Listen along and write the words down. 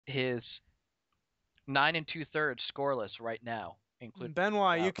his 9 2/3 scoreless right now, including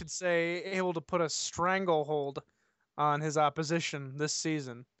Benoit, you could say, able to put a stranglehold on his opposition this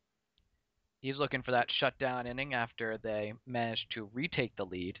season. He's looking for that shutdown inning after they managed to retake the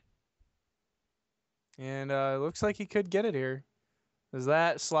lead. And it looks like he could get it here. As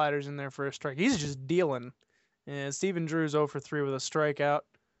that slider's in there for a strike. He's just dealing. And Steven Drew's 0 for 3 with a strikeout.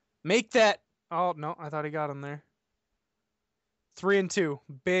 Make that. Oh, no, I thought he got him there. 3-2.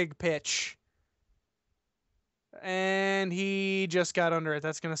 Big pitch. And he just got under it.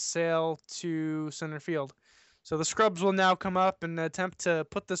 That's going to sail to center field. So the Scrubs will now come up and attempt to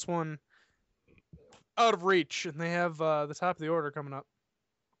put this one out of reach. And they have the top of the order coming up.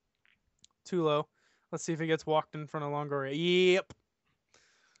 Too low. Let's see if he gets walked in front of Longoria. Yep.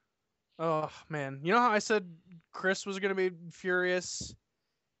 Oh, man. You know how I said Chris was going to be furious?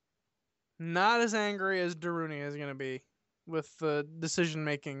 Not as angry as Darunia is going to be with the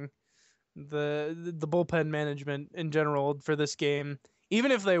decision-making, the bullpen management in general for this game.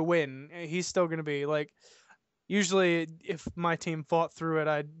 Even if they win, he's still going to be like, usually if my team fought through it,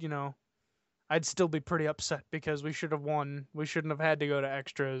 I'd still be pretty upset because we should have won. We shouldn't have had to go to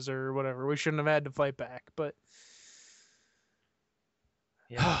extras or whatever. We shouldn't have had to fight back. But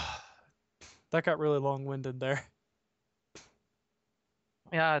Yeah. That got really long-winded there.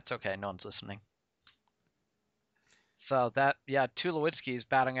 Yeah, it's okay. No one's listening. So Tulowitzki's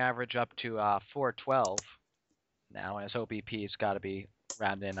batting average up to 412 now, and his OBP's got to be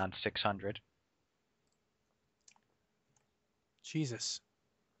rounded in on 600. Jesus.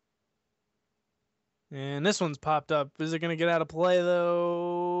 And this one's popped up. Is it going to get out of play,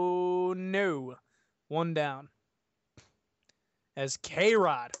 though? No. One down. As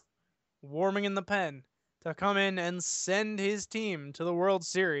K-Rod, warming in the pen, to come in and send his team to the World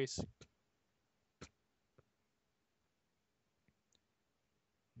Series.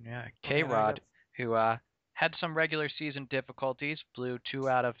 Yeah, K-Rod, who had some regular season difficulties, blew 2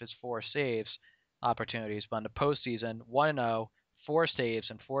 out of his 4 saves opportunities, but in the postseason, 1-0, 4 saves,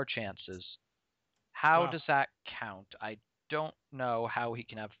 and 4 chances. How does that count? I don't know how he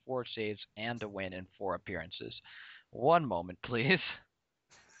can have 4 saves and a win in 4 appearances. One moment, please.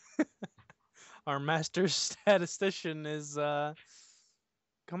 Our master statistician is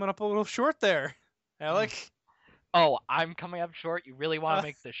coming up a little short there, Alec. Oh, I'm coming up short? You really want to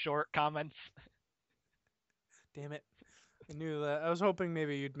make the short comments? Damn it. I knew that. I was hoping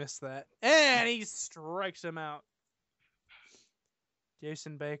maybe you'd miss that. And he strikes him out.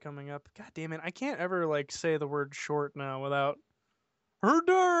 Jason Bay coming up. God damn it. I can't ever say the word short now without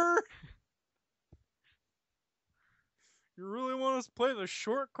herder. You really want us to play the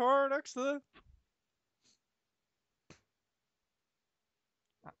short card next to the...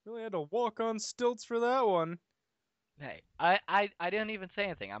 I really had to walk on stilts for that one. Hey, I didn't even say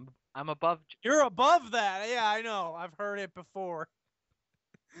anything. I'm above. You're above that. Yeah, I know. I've heard it before.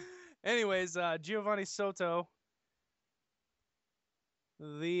 Anyways, Giovanni Soto,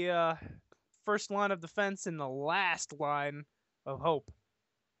 the first line of defense and the last line of hope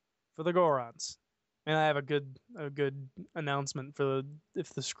for the Gorons. And I have a good announcement for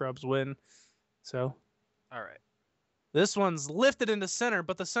if the Scrubs win. So, all right. This one's lifted into center,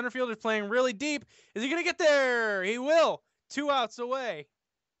 but the center fielder's playing really deep. Is he going to get there? He will. 2 outs away.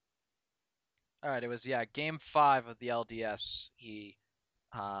 All right, it was, Game 5 of the LDS. He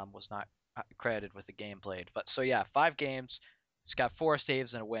was not credited with the game played. But, 5 games. He's got 4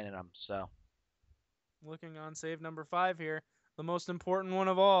 saves and a win in them, so. Looking on save number 5 here. The most important one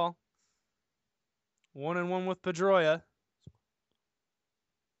of all. 1-1 with Pedroia.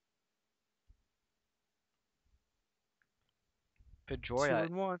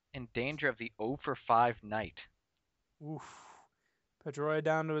 Pedroia in danger of the 0 for 5 night. Oof. Pedroia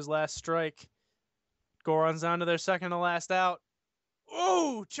down to his last strike. Goron's down to their second to last out.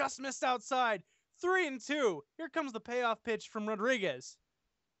 Ooh, just missed outside. 3-2. Here comes the payoff pitch from Rodriguez.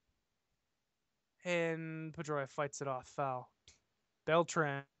 And Pedroia fights it off, foul.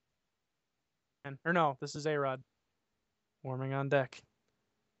 Beltran. Or no, this is A-Rod. Warming on deck.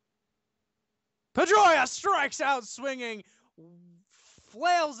 Pedroia strikes out swinging.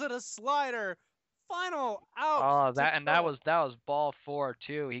 Flails at a slider. Final out. Oh, that was ball 4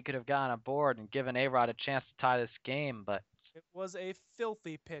 too. He could have gone aboard and given A-Rod a chance to tie this game, but it was a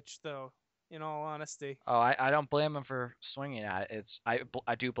filthy pitch, though. In all honesty. Oh, I don't blame him for swinging at it. I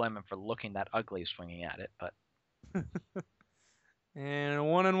do blame him for looking that ugly swinging at it, but. And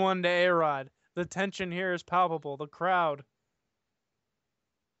 1-1 to A-Rod. The tension here is palpable. The crowd.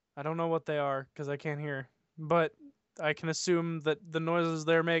 I don't know what they are because I can't hear, but I can assume that the noises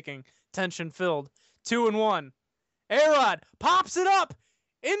they're making, tension filled. 2-1. A-Rod pops it up.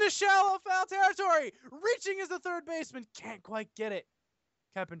 into shallow foul territory. Reaching as the third baseman. Can't quite get it.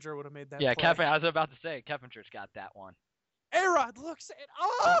 Keppinger would have made that play. I was about to say, Keppinger's got that one. A-Rod looks at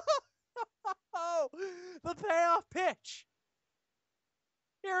oh, the payoff pitch.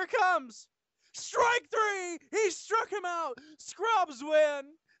 Here it comes. Strike three. He struck him out. Scrubs win.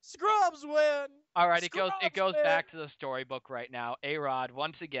 Scrubs win. All right, it goes back to the storybook right now. A-Rod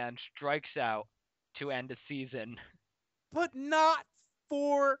once again strikes out to end the season. But not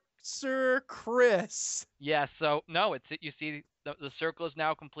for Sir Chris. Yeah, so no, you see the circle is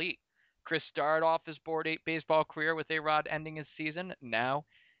now complete. Chris started off his board 8 baseball career with A-Rod ending his season. Now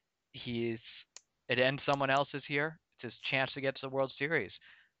it ends someone else's here. It's his chance to get to the World Series.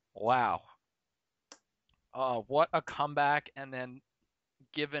 Wow. What a comeback and then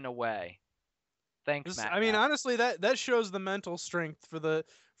given away. Thanks, Matt. I mean, honestly, that shows the mental strength for the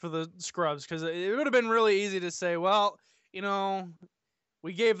Scrubs, because it would have been really easy to say, well,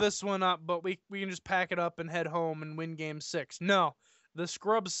 we gave this one up, but we can just pack it up and head home and win Game 6. No, the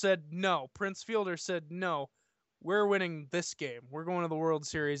Scrubs said no. Prince Fielder said no. We're winning this game. We're going to the World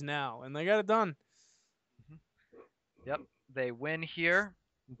Series now, and they got it done. Yep, they win here.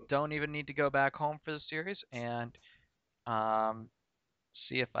 Don't even need to go back home for the series, and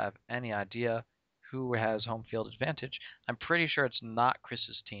see if I have any idea who has home field advantage. I'm pretty sure it's not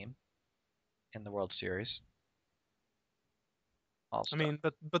Chris's team in the World Series. I mean,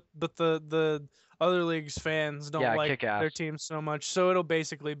 but the other league's fans don't like their team so much, so it'll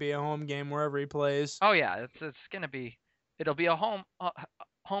basically be a home game wherever he plays. Oh yeah, it'll be a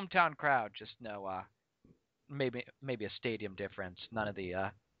hometown crowd, just no maybe a stadium difference. None of the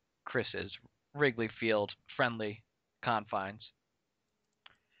Chris's Wrigley Field friendly confines.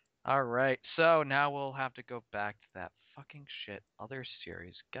 All right, so now we'll have to go back to that fucking shit other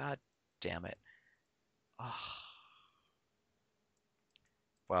series. God damn it. Oh.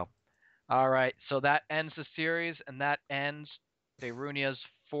 Well, all right, so that ends the series, and that ends Darunia's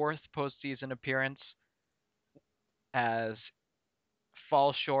 4th postseason appearance, as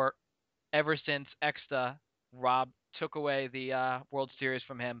fall short ever since Rob took away the World Series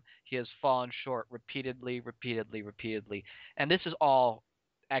from him. He has fallen short repeatedly. And this is all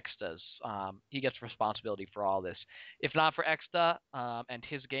Exta's. He gets responsibility for all this. If not for Exta and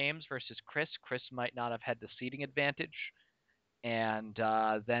his games versus Chris might not have had the seeding advantage. And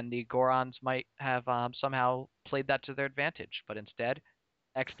then the Gorons might have somehow played that to their advantage. But instead,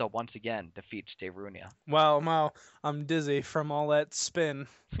 Exta once again defeats Darunia. Wow, I'm dizzy from all that spin,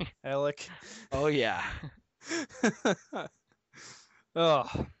 Alec. Oh, yeah. Oh.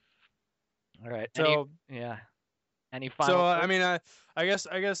 All right. So, any final thoughts? I mean, I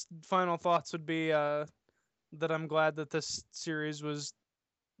guess final thoughts would be that I'm glad that this series was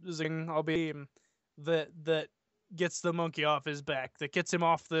I'll be that gets the monkey off his back, that gets him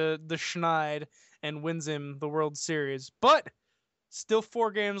off the schneid and wins him the World Series. But still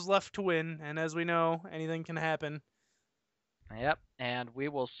 4 games left to win, and as we know, anything can happen. Yep, and we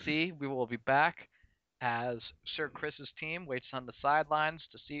will see. We will be back as Sir Chris's team waits on the sidelines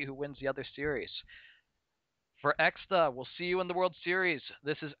to see who wins the other series. For Exta, we'll see you in the World Series.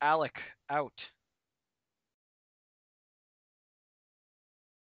 This is Alec, out.